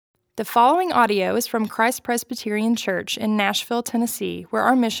The following audio is from Christ Presbyterian Church in Nashville, Tennessee, where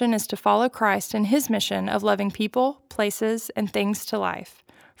our mission is to follow Christ in his mission of loving people, places, and things to life.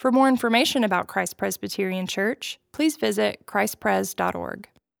 For more information about Christ Presbyterian Church, please visit christpres.org.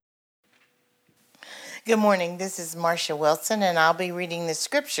 Good morning. This is Marcia Wilson, and I'll be reading the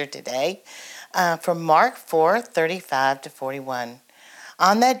scripture today from Mark 4:35-41.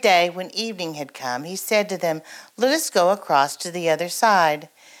 On that day, when evening had come, he said to them, "Let us go across to the other side."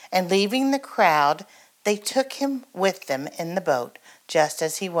 And leaving the crowd, they took him with them in the boat, just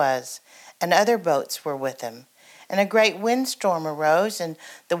as he was, and other boats were with him. And a great windstorm arose, and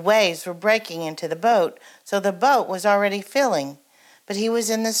the waves were breaking into the boat, so the boat was already filling. But he was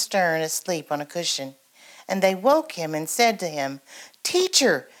in the stern, asleep on a cushion. And they woke him and said to him,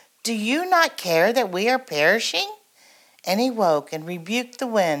 "Teacher, do you not care that we are perishing?" And he woke and rebuked the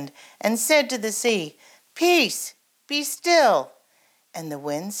wind and said to the sea, "Peace, be still." And the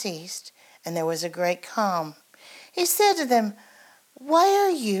wind ceased, and there was a great calm. He said to them, "Why are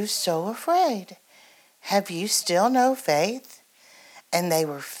you so afraid? Have you still no faith?" And they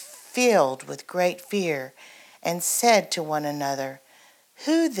were filled with great fear and said to one another,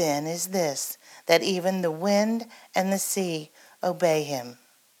 "Who then is this, that even the wind and the sea obey him?"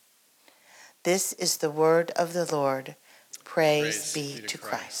 This is the word of the Lord. Praise be to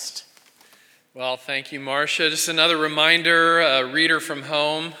Christ. Well, thank you, Marcia. Just another reminder, a reader from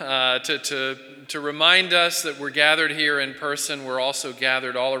home, to remind us that we're gathered here in person. We're also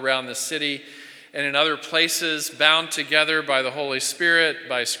gathered all around the city and in other places, bound together by the Holy Spirit,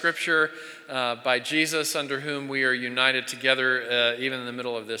 by Scripture, by Jesus, under whom we are united together, even in the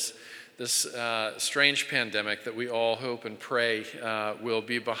middle of this strange pandemic that we all hope and pray will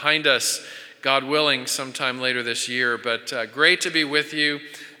be behind us, God willing, sometime later this year. But great to be with you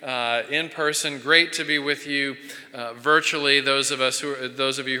in person. Great to be with you virtually. Those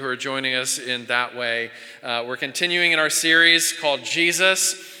of you who are joining us in that way. We're continuing in our series called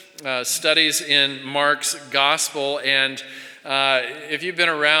Jesus, studies in Mark's Gospel, and if you've been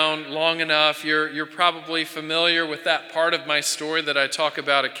around long enough, you're probably familiar with that part of my story that I talk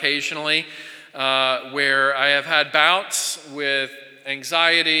about occasionally, where I have had bouts with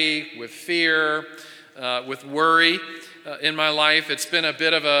anxiety, with fear, with worry in my life. It's been a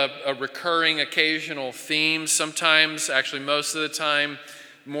bit of a recurring occasional theme, sometimes, actually most of the time,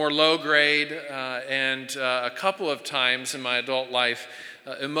 more low grade, and a couple of times in my adult life,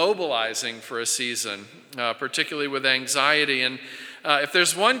 immobilizing for a season, particularly with anxiety. And if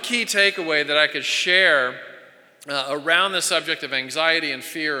there's one key takeaway that I could share around the subject of anxiety and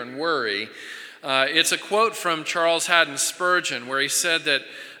fear and worry, it's a quote from Charles Haddon Spurgeon, where he said that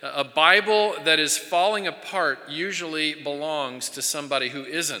a Bible that is falling apart usually belongs to somebody who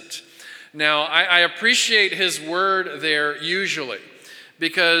isn't. Now, I appreciate his word there, usually,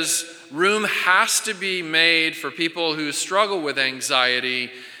 because room has to be made for people who struggle with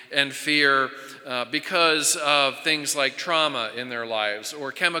anxiety and fear because of things like trauma in their lives,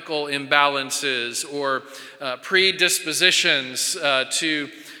 or chemical imbalances, or predispositions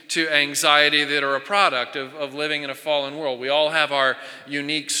to anxiety that are a product of living in a fallen world. We all have our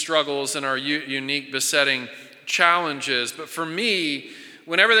unique struggles and our unique besetting challenges. But for me,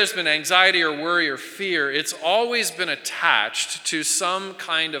 whenever there's been anxiety or worry or fear, it's always been attached to some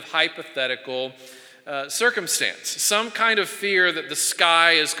kind of hypothetical circumstance, some kind of fear that the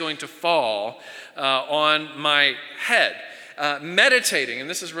sky is going to fall on my head. Meditating, and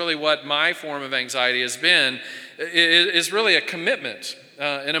this is really what my form of anxiety has been, is really a commitment.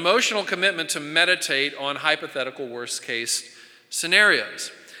 An emotional commitment to meditate on hypothetical worst-case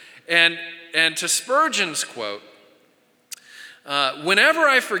scenarios. And to Spurgeon's quote, whenever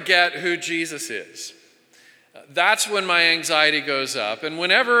I forget who Jesus is, that's when my anxiety goes up. And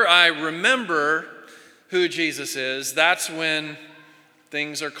whenever I remember who Jesus is, that's when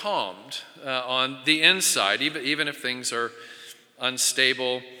things are calmed on the inside, even if things are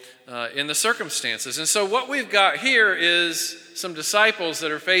unstable in the circumstances. And so what we've got here is some disciples that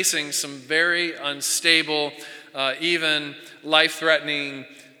are facing some very unstable, even life-threatening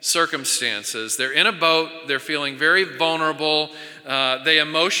circumstances. They're in a boat, they're feeling very vulnerable, they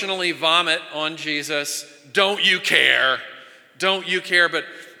emotionally vomit on Jesus. Don't you care? Don't you care? But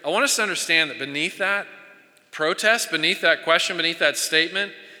I want us to understand that beneath that protest, beneath that question, beneath that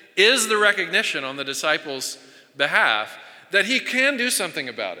statement, is the recognition on the disciples' behalf that he can do something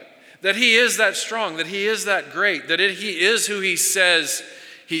about it. That he is that strong, that he is that great, that he is who he says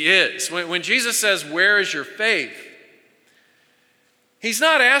he is. When Jesus says, "Where is your faith?" he's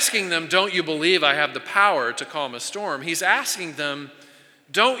not asking them, "Don't you believe I have the power to calm a storm?" He's asking them,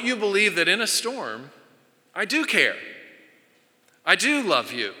 "Don't you believe that in a storm, I do care? I do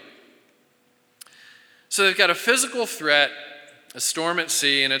love you. So they've got a physical threat, a storm at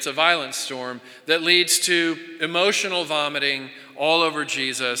sea, and it's a violent storm that leads to emotional vomiting all over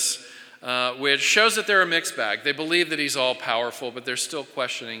Jesus, which shows that they're a mixed bag. They believe that he's all powerful, but they're still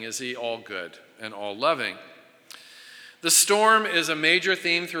questioning, is he all good and all loving? The storm is a major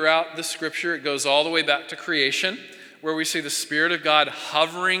theme throughout the scripture. It goes all the way back to creation, where we see the Spirit of God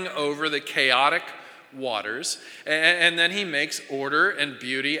hovering over the chaotic waters, and then he makes order and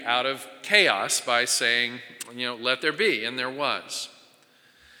beauty out of chaos by saying, let there be, and there was.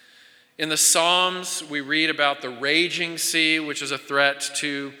 In the Psalms, we read about the raging sea, which is a threat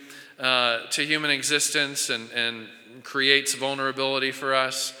to human existence and creates vulnerability for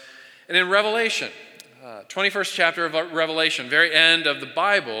us. And in Revelation, 21st chapter of Revelation, very end of the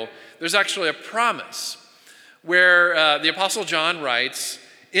Bible, there's actually a promise where the Apostle John writes,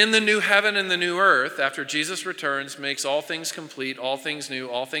 in the new heaven and the new earth, after Jesus returns, makes all things complete, all things new,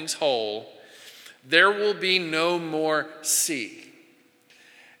 all things whole, there will be no more sea.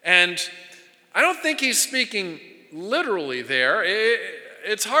 And I don't think he's speaking literally there.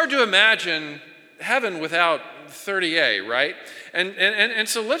 It's hard to imagine heaven without 30A, right? And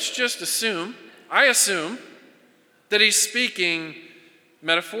so let's just assume, I assume, that he's speaking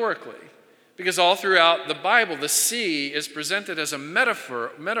metaphorically. Because all throughout the Bible, the sea is presented as a metaphor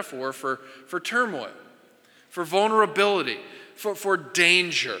for turmoil, for vulnerability, for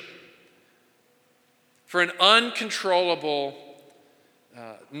danger, for an uncontrollable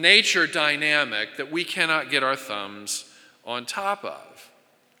nature dynamic that we cannot get our thumbs on top of.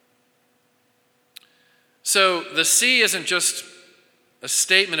 So the sea isn't just a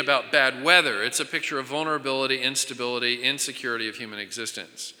statement about bad weather. It's a picture of vulnerability, instability, insecurity of human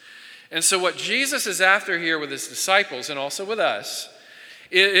existence. And so what Jesus is after here with his disciples and also with us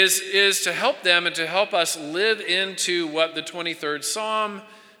is to help them and to help us live into what the 23rd Psalm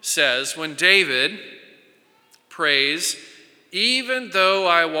says when David prays, even though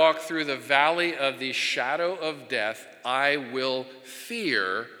I walk through the valley of the shadow of death, I will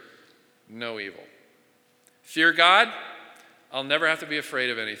fear no evil. Fear God, I'll never have to be afraid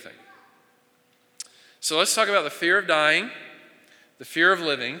of anything. So let's talk about the fear of dying, the fear of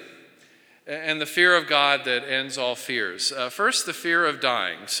living, and the fear of God that ends all fears. First, the fear of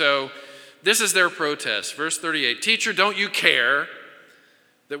dying. So this is their protest. Verse 38, teacher, don't you care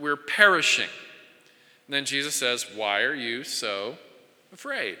that we're perishing? And then Jesus says, why are you so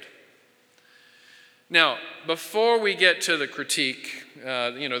afraid? Now, before we get to the critique,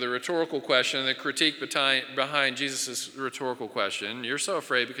 the rhetorical question, the critique behind Jesus' rhetorical question, you're so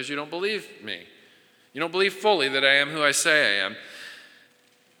afraid because you don't believe me. You don't believe fully that I am who I say I am.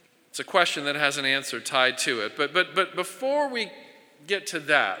 It's a question that has an answer tied to it. But before we get to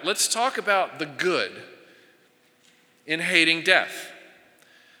that, let's talk about the good in hating death.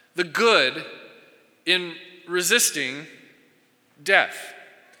 The good in resisting death.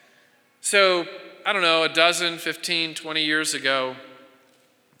 So, I don't know, 12, 15, 20 years ago,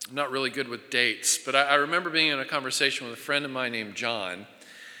 I'm not really good with dates, but I remember being in a conversation with a friend of mine named John,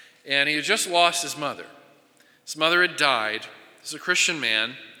 and he had just lost his mother. His mother had died. He's a Christian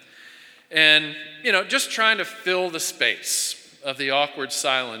man. And, just trying to fill the space of the awkward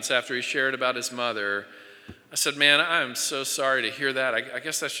silence after he shared about his mother, I said, man, I am so sorry to hear that. I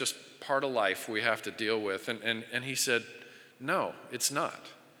guess that's just part of life we have to deal with. And he said, no, it's not.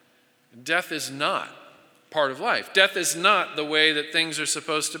 Death is not part of life. Death is not the way that things are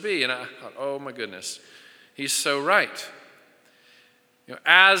supposed to be. And I thought, oh my goodness, he's so right.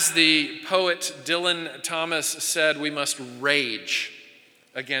 As the poet Dylan Thomas said, we must rage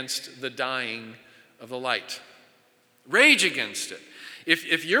against the dying of the light. Rage against it.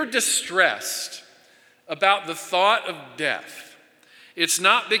 If you're distressed about the thought of death, it's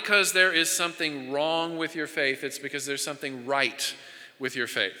not because there is something wrong with your faith, it's because there's something right with your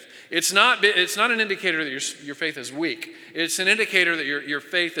faith. It's not an indicator that your faith is weak. It's an indicator that your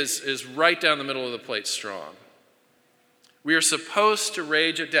faith is right down the middle of the plate strong. We are supposed to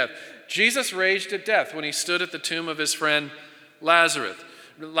rage at death. Jesus raged at death when he stood at the tomb of his friend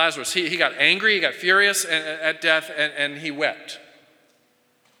Lazarus. He got angry, he got furious at death, and he wept.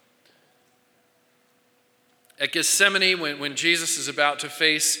 At Gethsemane, when Jesus is about to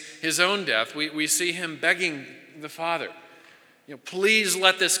face his own death, we see him begging the Father, please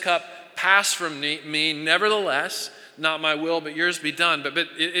let this cup pass from me. Nevertheless, not my will, but yours be done. But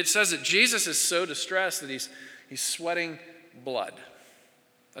it says that Jesus is so distressed that he's sweating blood.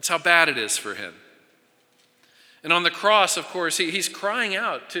 That's how bad it is for him. And on the cross, of course, he's crying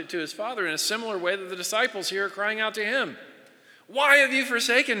out to his Father in a similar way that the disciples here are crying out to him. Why have you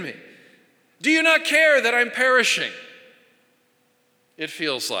forsaken me? Do you not care that I'm perishing? It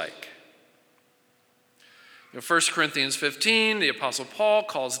feels like. 1 Corinthians 15, the Apostle Paul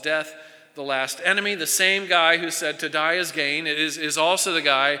calls death the last enemy. The same guy who said to die is gain is also the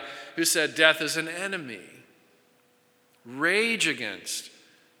guy who said death is an enemy. Rage against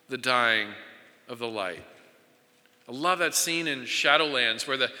the dying of the light. I love that scene in Shadowlands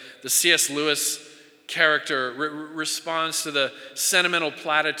where the C.S. Lewis character responds to the sentimental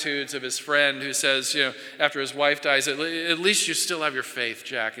platitudes of his friend who says, after his wife dies, at least you still have your faith,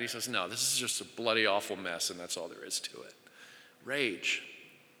 Jack. And he says, no, this is just a bloody awful mess, and that's all there is to it. Rage.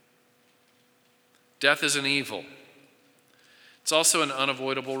 Death is an evil. It's also an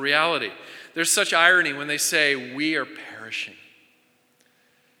unavoidable reality. There's such irony when they say, we are perishing.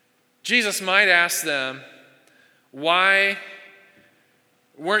 Jesus might ask them, why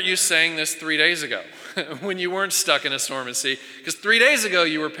weren't you saying this 3 days ago when you weren't stuck in a storm and sea? Because 3 days ago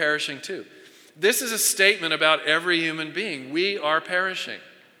you were perishing too. This is a statement about every human being. We are perishing.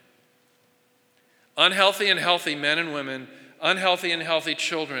 Unhealthy and healthy men and women, unhealthy and healthy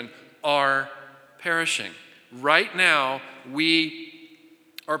children are perishing. Right now, we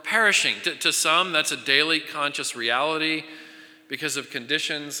are perishing. To some, that's a daily conscious reality because of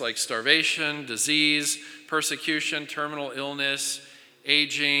conditions like starvation, disease, persecution, terminal illness,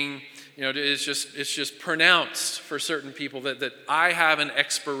 aging. It's just pronounced for certain people that I have an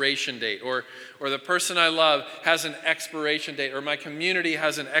expiration date, or the person I love has an expiration date, or my community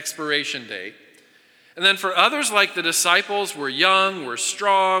has an expiration date. And then for others, like the disciples, we're young, we're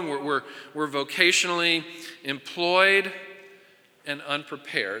strong, we're vocationally employed and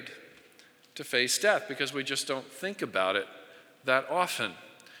unprepared to face death because we just don't think about it that often.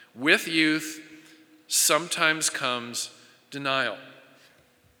 With youth, sometimes comes denial.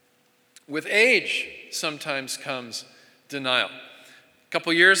 With age, sometimes comes denial. A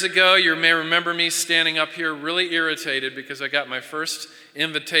couple years ago, you may remember me standing up here really irritated because I got my first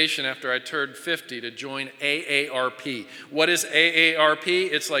invitation after I turned 50 to join AARP. What is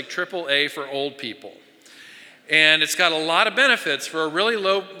AARP? It's like AAA for old people. And it's got a lot of benefits for a really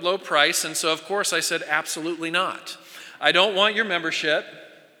low price, and so of course I said absolutely not. I don't want your membership.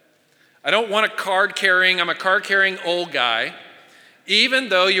 I don't want I'm a card-carrying old guy, even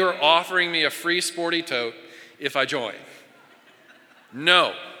though you're offering me a free sporty tote if I join.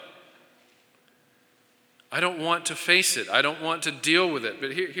 No. I don't want to face it. I don't want to deal with it.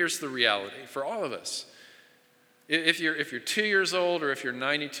 But here's the reality for all of us. If you're 2 years old or if you're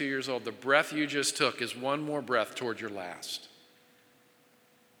 92 years old, the breath you just took is one more breath toward your last.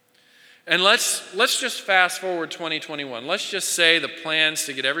 And let's just fast forward 2021. Let's just say the plans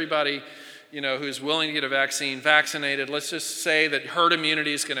to get everybody, who's willing to get a vaccine vaccinated. Let's just say that herd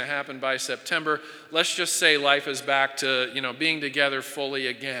immunity is going to happen by September. Let's just say life is back to, being together fully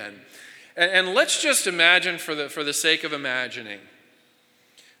again. And let's just imagine, for the sake of imagining,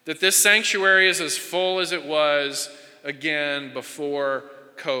 that this sanctuary is as full as it was again before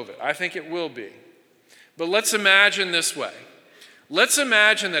COVID. I think it will be. But let's imagine this way. Let's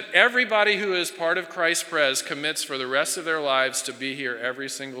imagine that everybody who is part of Christ Pres commits for the rest of their lives to be here every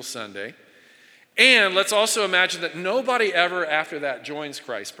single Sunday. And let's also imagine that nobody ever after that joins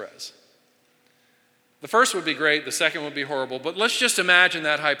Christ Pres. The first would be great, the second would be horrible, but let's just imagine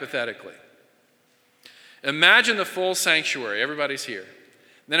that hypothetically. Imagine the full sanctuary, everybody's here.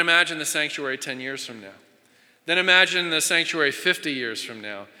 Then imagine the sanctuary 10 years from now. Then imagine the sanctuary 50 years from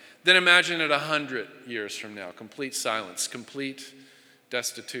now. Then imagine it 100 years from now. Complete silence, complete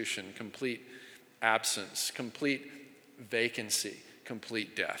destitution, complete absence, complete vacancy,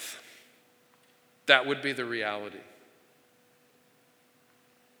 complete death. That would be the reality.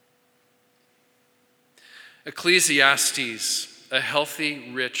 Ecclesiastes, a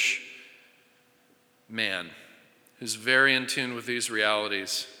healthy, rich man who's very in tune with these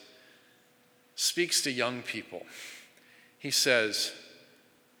realities, speaks to young people. He says,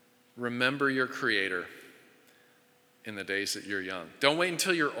 remember your Creator in the days that you're young. Don't wait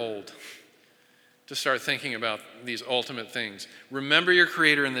until you're old to start thinking about these ultimate things. Remember your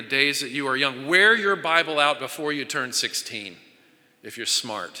Creator in the days that you are young. Wear your Bible out before you turn 16, if you're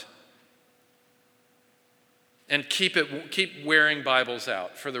smart. And keep wearing Bibles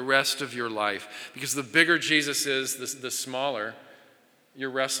out for the rest of your life. Because the bigger Jesus is, the smaller your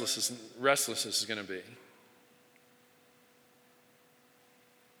restlessness is going to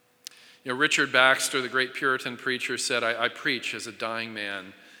be. Richard Baxter, the great Puritan preacher, said, I preach as a dying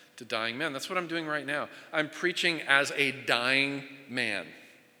man to dying men. That's what I'm doing right now. I'm preaching as a dying man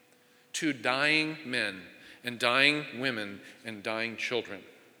to dying men and dying women and dying children.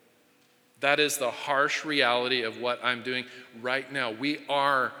 That is the harsh reality of what I'm doing right now. We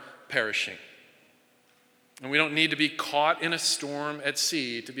are perishing. And we don't need to be caught in a storm at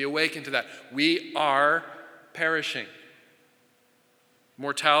sea to be awakened to that. We are perishing.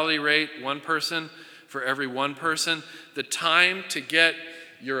 Mortality rate, 1 person for every 1 person. The time to get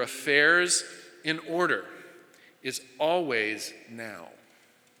your affairs in order is always now.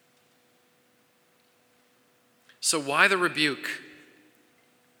 So why the rebuke?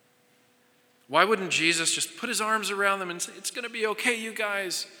 Why wouldn't Jesus just put his arms around them and say, it's going to be okay, you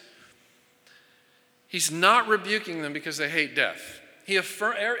guys? He's not rebuking them because they hate death. He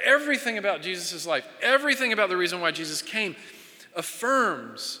everything about Jesus' life, everything about the reason why Jesus came,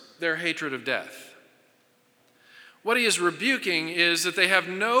 affirms their hatred of death. What he is rebuking is that they have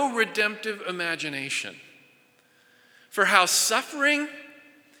no redemptive imagination for how suffering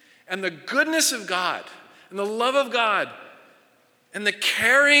and the goodness of God and the love of God and the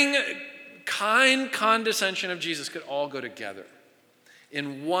caring, kind condescension of Jesus could all go together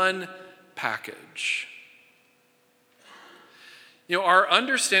in one package.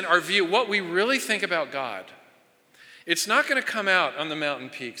 Our view, what we really think about God, it's not going to come out on the mountain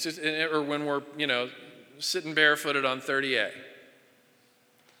peaks or when we're, sitting barefooted on 30A.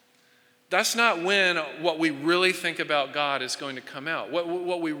 That's not when what we really think about God is going to come out.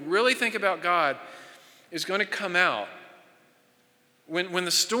 What we really think about God is going to come out when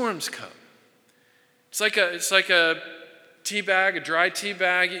the storms come. It's like a tea bag, a dry tea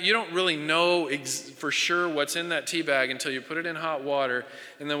bag. You don't really know for sure what's in that tea bag until you put it in hot water,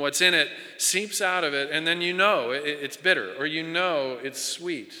 and then what's in it seeps out of it, and then it's bitter, or it's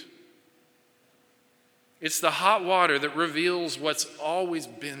sweet. It's the hot water that reveals what's always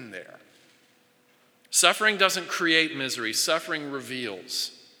been there. Suffering doesn't create misery. Suffering reveals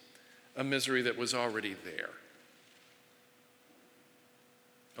a misery that was already there.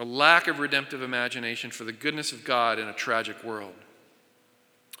 A lack of redemptive imagination for the goodness of God in a tragic world.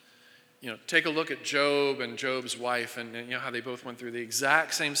 Take a look at Job and Job's wife and how they both went through the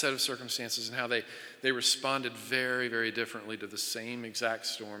exact same set of circumstances and how they responded very, very differently to the same exact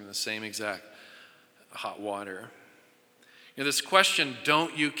storm, the same exact hot water. This question,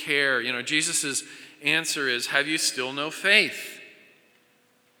 don't you care? Jesus' answer is, have you still no faith?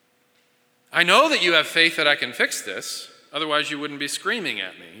 I know that you have faith that I can fix this. Otherwise, you wouldn't be screaming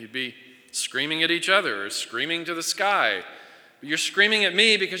at me. You'd be screaming at each other or screaming to the sky. But you're screaming at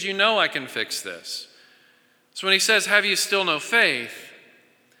me because you know I can fix this. So when he says, have you still no faith?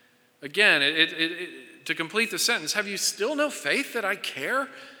 Again, to complete the sentence, have you still no faith that I care?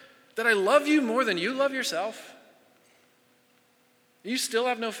 That I love you more than you love yourself? You still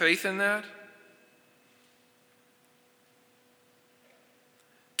have no faith in that?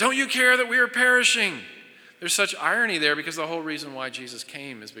 Don't you care that we are perishing? There's such irony there because the whole reason why Jesus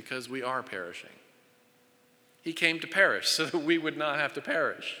came is because we are perishing. He came to perish so that we would not have to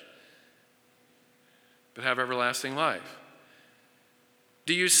perish, but have everlasting life.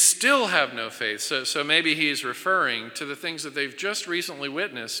 Do you still have no faith? So maybe he's referring to the things that they've just recently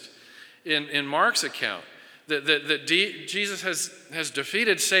witnessed in Mark's account. That Jesus has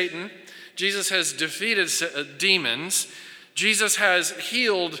defeated Satan. Jesus has defeated demons. Jesus has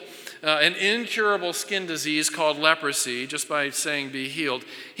healed an incurable skin disease called leprosy just by saying be healed.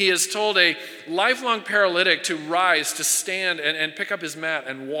 He has told a lifelong paralytic to rise, to stand and pick up his mat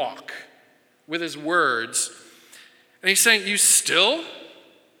and walk with his words. And he's saying, you still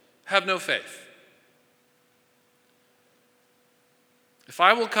have no faith. If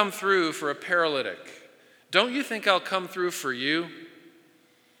I will come through for a paralytic, don't you think I'll come through for you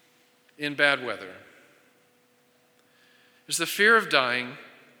in bad weather? There's the fear of dying.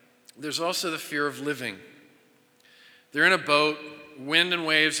 There's also the fear of living. They're in a boat, wind and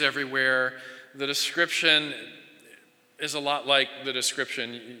waves everywhere. The description is a lot like the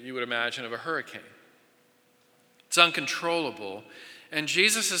description you would imagine of a hurricane. It's uncontrollable. And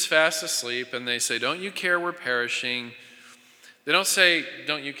Jesus is fast asleep, and they say, don't you care we're perishing? They don't say,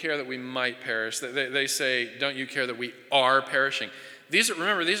 don't you care that we might perish? They say, don't you care that we are perishing?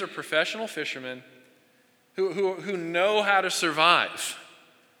 Remember, these are professional fishermen who know how to survive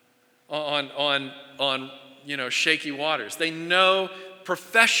on shaky waters. They know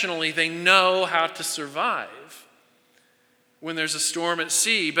professionally, they know how to survive when there's a storm at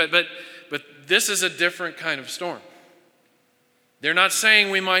sea. But this is a different kind of storm. They're not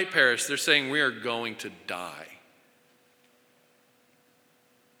saying we might perish. They're saying we are going to die.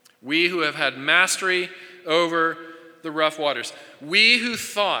 We who have had mastery over the rough waters. We who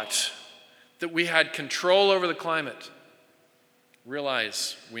thought that we had control over the climate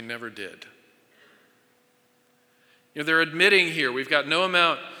realize we never did. They're admitting here there's no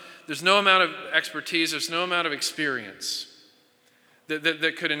amount of expertise, there's no amount of experience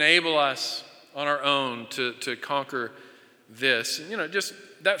that could enable us on our own to conquer this. Just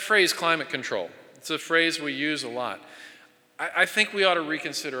that phrase, climate control. It's a phrase we use a lot. I think we ought to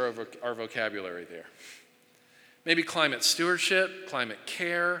reconsider our vocabulary there. Maybe climate stewardship, climate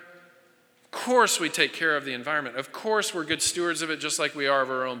care. Of course we take care of the environment. Of course we're good stewards of it just like we are of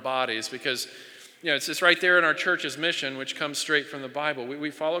our own bodies, because it's right there in our church's mission, which comes straight from the Bible.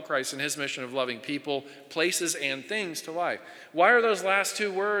 We follow Christ in his mission of loving people, places, and things to life. Why are those last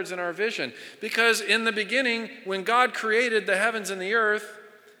two words in our vision? Because in the beginning, when God created the heavens and the earth,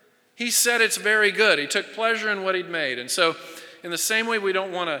 he said it's very good. He took pleasure in what he'd made. And so in the same way we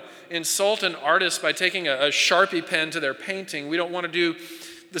don't want to insult an artist by taking a Sharpie pen to their painting, we don't want to do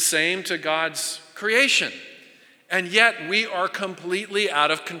the same to God's creation. And yet we are completely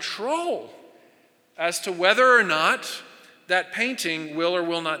out of control as to whether or not that painting will or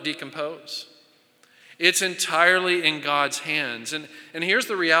will not decompose. It's entirely in God's hands. And here's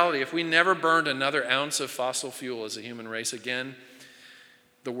the reality. If we never burned another ounce of fossil fuel as a human race again,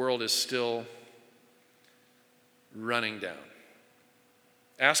 the world is still running down.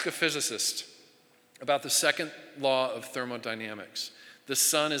 Ask a physicist about the second law of thermodynamics. The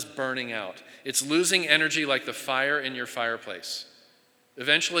sun is burning out. It's losing energy like the fire in your fireplace.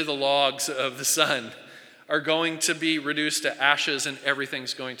 Eventually, the logs of the sun are going to be reduced to ashes, and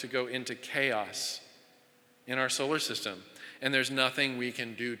everything's going to go into chaos in our solar system. And there's nothing we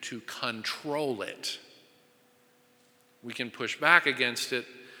can do to control it. We can push back against it,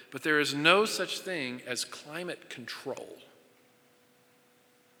 but there is no such thing as climate control,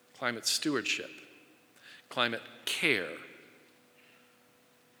 climate stewardship, climate care.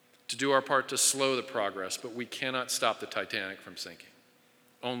 To do our part to slow the progress, but we cannot stop the Titanic from sinking.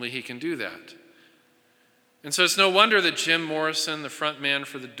 Only he can do that. And so it's no wonder that Jim Morrison, the front man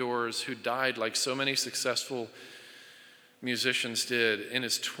for the Doors, who died like so many successful musicians did in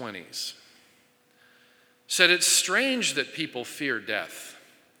his 20s, said it's strange that people fear death.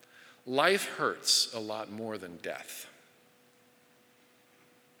 Life hurts a lot more than death.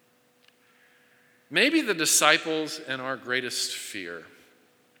 Maybe the disciples and our greatest fear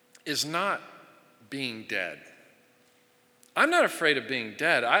is not being dead. I'm not afraid of being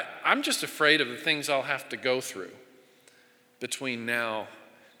dead. I'm just afraid of the things I'll have to go through between now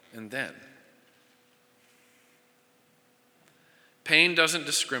and then. Pain doesn't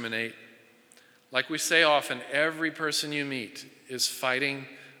discriminate. Like we say often, every person you meet is fighting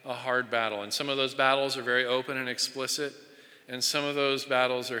a hard battle. And some of those battles are very open and explicit, and some of those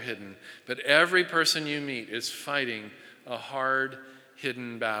battles are hidden. But every person you meet is fighting a hard,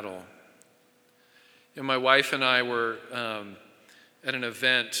 hidden battle. My wife and I were at an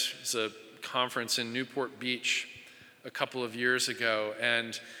event, it's a conference in Newport Beach a couple of years ago.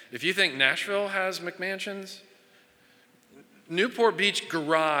 And if you think Nashville has McMansions, Newport Beach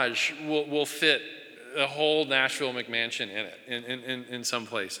garage will fit a whole Nashville McMansion in it, in some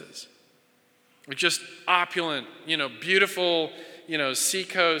places. Just opulent, beautiful,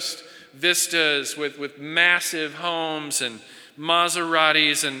 seacoast vistas with massive homes and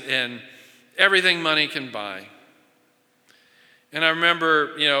Maseratis and everything money can buy. And I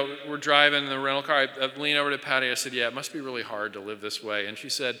remember, we're driving in the rental car. I leaned over to Patty. I said, "Yeah, it must be really hard to live this way." And she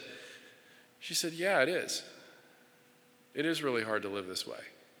said, "Yeah, it is. It is really hard to live this way.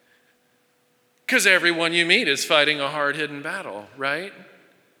 Because everyone you meet is fighting a hard hidden battle, right?"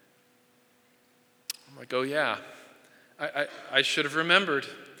 I'm like, "Oh yeah, I should have remembered."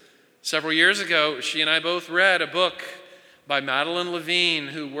 Several years ago, she and I both read a book by Madeline Levine,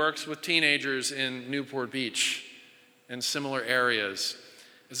 who works with teenagers in Newport Beach and similar areas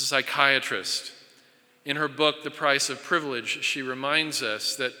as a psychiatrist. In her book, The Price of Privilege, she reminds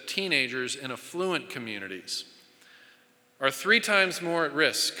us that teenagers in affluent communities are 3 times more at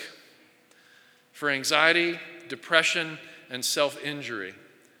risk for anxiety, depression, and self-injury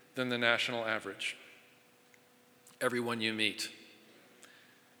than the national average. Everyone you meet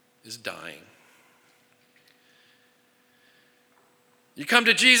is dying. You come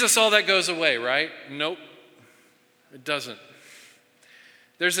to Jesus, all that goes away, right? Nope, it doesn't.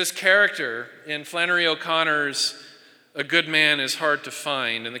 There's this character in Flannery O'Connor's A Good Man is Hard to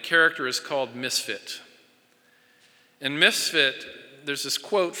Find, and the character is called Misfit. In Misfit, there's this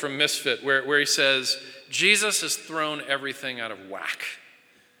quote from Misfit where he says, "Jesus has thrown everything out of whack."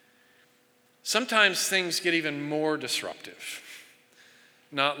 Sometimes things get even more disruptive,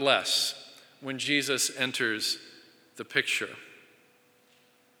 not less, when Jesus enters the picture.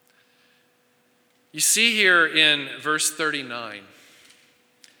 You see here in verse 39,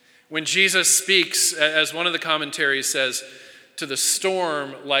 when Jesus speaks, as one of the commentaries says, to the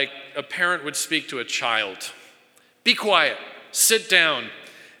storm like a parent would speak to a child. "Be quiet, sit down."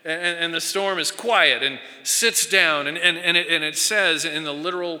 And the storm is quiet and sits down. And it says in the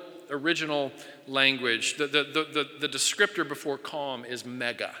literal original language, the descriptor before calm is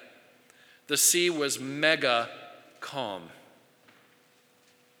mega. The sea was mega calm.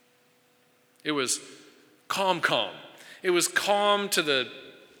 It was calm. It was calm to the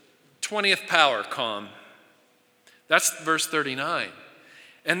 20th power calm. That's verse 39.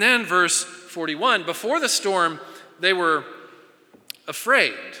 And then verse 41, before the storm, they were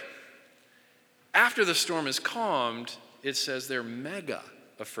afraid. After the storm is calmed, it says they're mega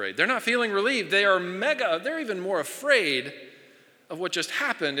afraid. They're not feeling relieved. They're even more afraid of what just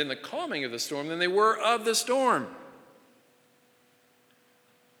happened in the calming of the storm than they were of the storm.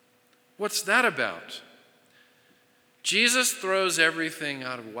 What's that about? Jesus throws everything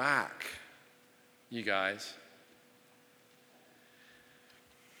out of whack, you guys.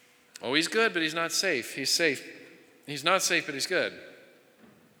 Oh, he's good, but he's not safe. He's safe. He's not safe, but he's good.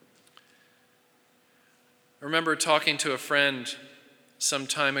 I remember talking to a friend some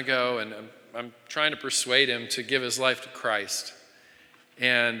time ago, and I'm trying to persuade him to give his life to Christ.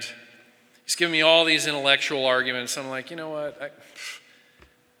 And he's giving me all these intellectual arguments. I'm like, you know what?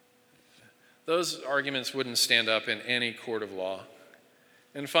 Those arguments wouldn't stand up in any court of law.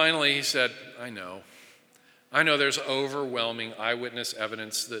 And finally he said, I know there's overwhelming eyewitness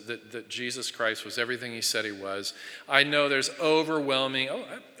evidence that Jesus Christ was everything he said he was. I know there's overwhelming,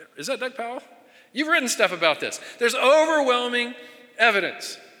 is that Doug Powell? You've written stuff about this. There's overwhelming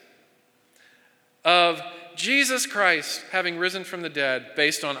evidence of Jesus Christ having risen from the dead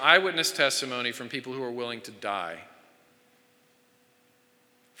based on eyewitness testimony from people who are willing to die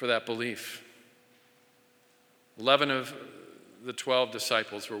for that belief. 11 of the 12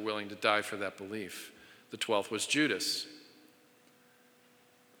 disciples were willing to die for that belief. The 12th was Judas.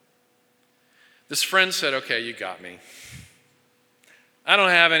 This friend said, okay, you got me. I don't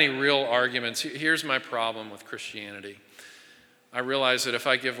have any real arguments. Here's my problem with Christianity. I realize that if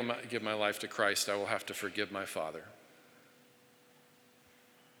I give my life to Christ, I will have to forgive my father.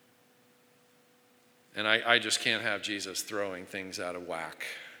 And I just can't have Jesus throwing things out of whack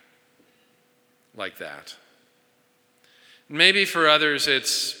like that. Maybe for others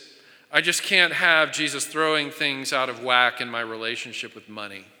it's, I just can't have Jesus throwing things out of whack in my relationship with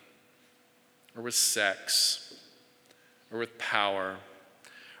money or with sex or with power.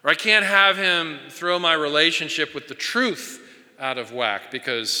 Or I can't have him throw my relationship with the truth out of whack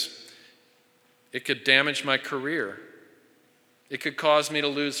because it could damage my career. It could cause me to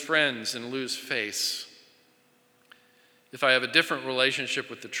lose friends and lose face if I have a different relationship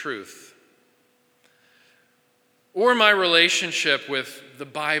with the truth. Or my relationship with the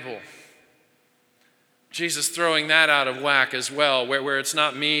Bible. Jesus throwing that out of whack as well, where it's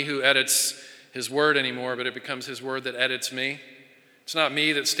not me who edits his word anymore, but it becomes his word that edits me. It's not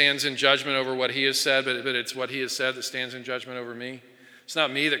me that stands in judgment over what he has said, but it's what he has said that stands in judgment over me. It's not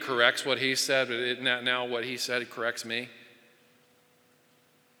me that corrects what he said, but now what he said corrects me.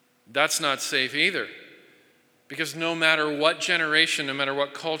 That's not safe either. Because no matter what generation, no matter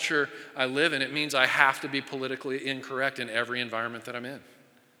what culture I live in, it means I have to be politically incorrect in every environment that I'm in.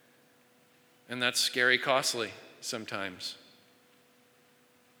 And that's scary costly sometimes.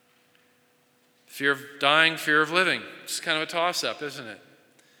 Fear of dying, fear of living. It's kind of a toss-up, isn't it?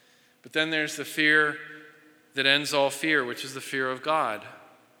 But then there's the fear that ends all fear, which is the fear of God.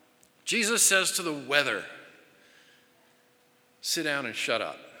 Jesus says to the weather, sit down and shut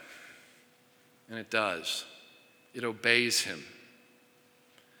up. And it does. It obeys him.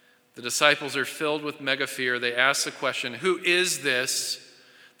 The disciples are filled with mega fear. They ask the question, who is this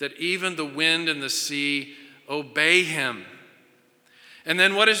that even the wind and the sea obey him? And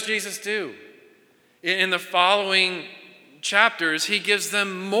then what does Jesus do? In the following chapters, he gives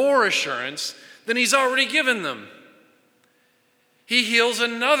them more assurance than he's already given them. He heals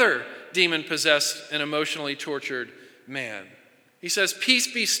another demon-possessed and emotionally tortured man. He says,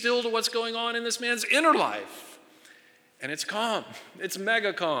 peace be still to what's going on in this man's inner life. And it's calm. It's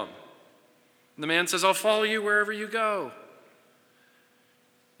mega calm. And the man says, I'll follow you wherever you go.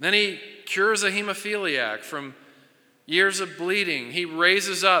 Then he cures a hemophiliac from years of bleeding. He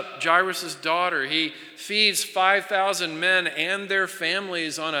raises up Jairus' daughter. He feeds 5,000 men and their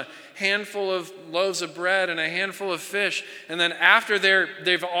families on a handful of loaves of bread and a handful of fish. And then after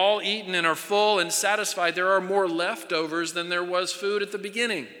they've all eaten and are full and satisfied, there are more leftovers than there was food at the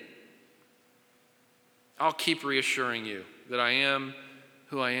beginning. I'll keep reassuring you that I am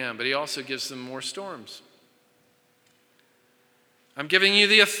who I am. But he also gives them more storms. I'm giving you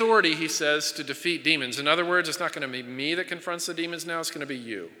the authority, he says, to defeat demons. In other words, it's not going to be me that confronts the demons now, it's going to be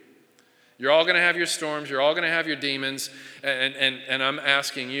you. You're all going to have your storms, you're all going to have your demons, and I'm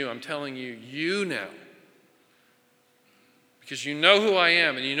asking you, I'm telling you, you now. because you know who I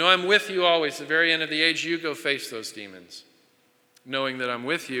am, and you know I'm with you always. At the very end of the age, you go face those demons, knowing that I'm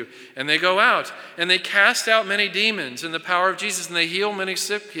with you. And they go out, and they cast out many demons in the power of Jesus, and they heal many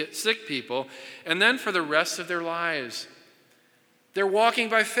sick people. And then for the rest of their lives, they're walking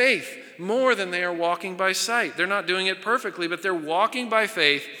by faith more than they are walking by sight. They're not doing it perfectly, but they're walking by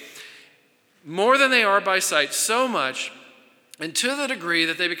faith more than they are by sight, so much, and to the degree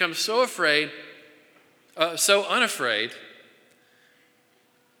that they become so unafraid,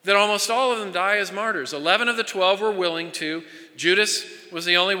 that almost all of them die as martyrs. 11 of the 12 were willing to. Judas was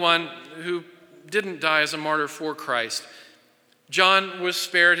the only one who didn't die as a martyr for Christ. John was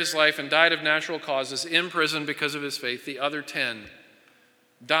spared his life and died of natural causes in prison because of his faith. The other 10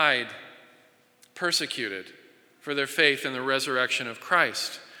 died persecuted for their faith in the resurrection of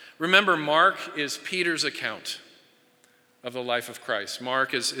Christ. Remember, Mark is Peter's account of the life of Christ.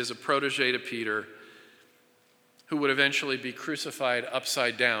 Mark is a protege to Peter, who would eventually be crucified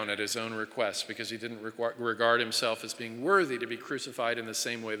upside down at his own request because he didn't regard himself as being worthy to be crucified in the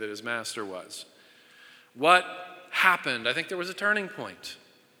same way that his master was. What happened? I think there was a turning point.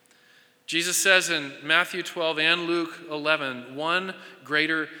 Jesus says in Matthew 12 and Luke 11, one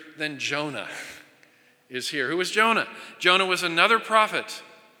greater than Jonah is here. Who was Jonah? Jonah was another prophet,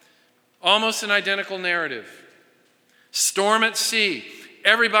 almost an identical narrative. Storm at sea.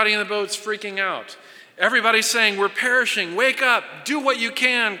 Everybody in the boat's freaking out. Everybody's saying, we're perishing, wake up, do what you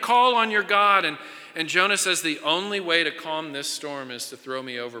can, call on your God. And Jonah says, the only way to calm this storm is to throw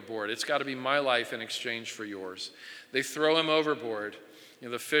me overboard. It's got to be my life in exchange for yours. They throw him overboard.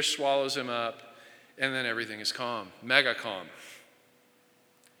 The fish swallows him up, and then everything is calm, mega calm.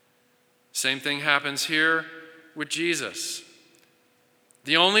 Same thing happens here with Jesus.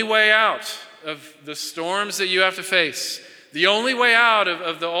 The only way out of the storms that you have to face, the only way out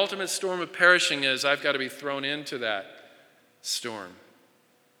of the ultimate storm of perishing is I've got to be thrown into that storm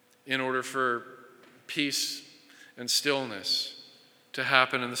in order for peace and stillness to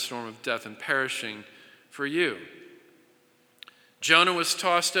happen in the storm of death and perishing for you. Jonah was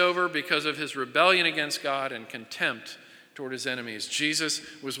tossed over because of his rebellion against God and contempt toward his enemies. Jesus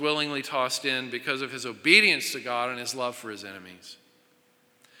was willingly tossed in because of his obedience to God and his love for his enemies.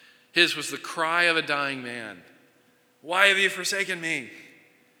 His was the cry of a dying man. Why have you forsaken me?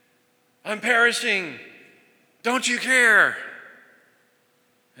 I'm perishing. Don't you care?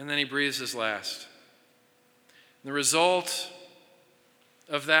 And then he breathes his last. The result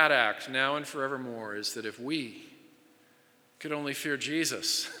of that act, now and forevermore, is that if we could only fear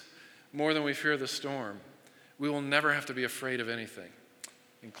Jesus more than we fear the storm, we will never have to be afraid of anything,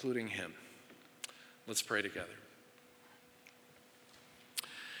 including him. Let's pray together.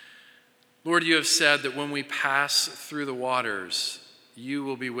 Lord, you have said that when we pass through the waters, you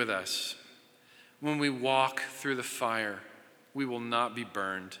will be with us. When we walk through the fire, we will not be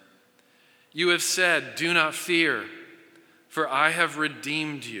burned. You have said, do not fear, for I have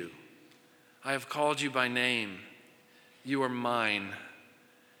redeemed you. I have called you by name. You are mine.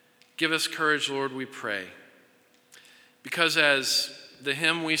 Give us courage, Lord, we pray. Because as the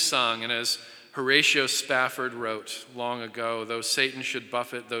hymn we sung, and as Horatio Spafford wrote long ago, though Satan should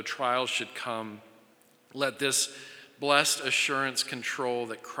buffet, though trials should come, let this blessed assurance control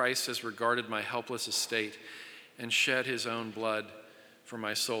that Christ has regarded my helpless estate and shed his own blood for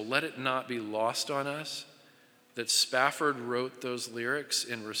my soul. Let it not be lost on us that Spafford wrote those lyrics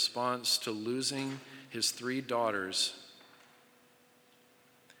in response to losing his 3 daughters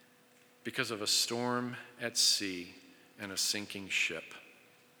because of a storm at sea and a sinking ship.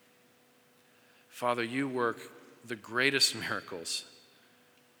 Father, you work the greatest miracles,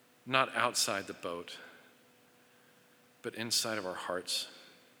 not outside the boat, but inside of our hearts.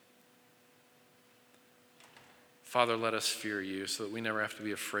 Father, let us fear you so that we never have to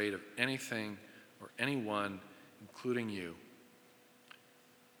be afraid of anything or anyone, including you.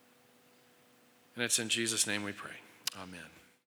 And it's in Jesus' name we pray. Amen.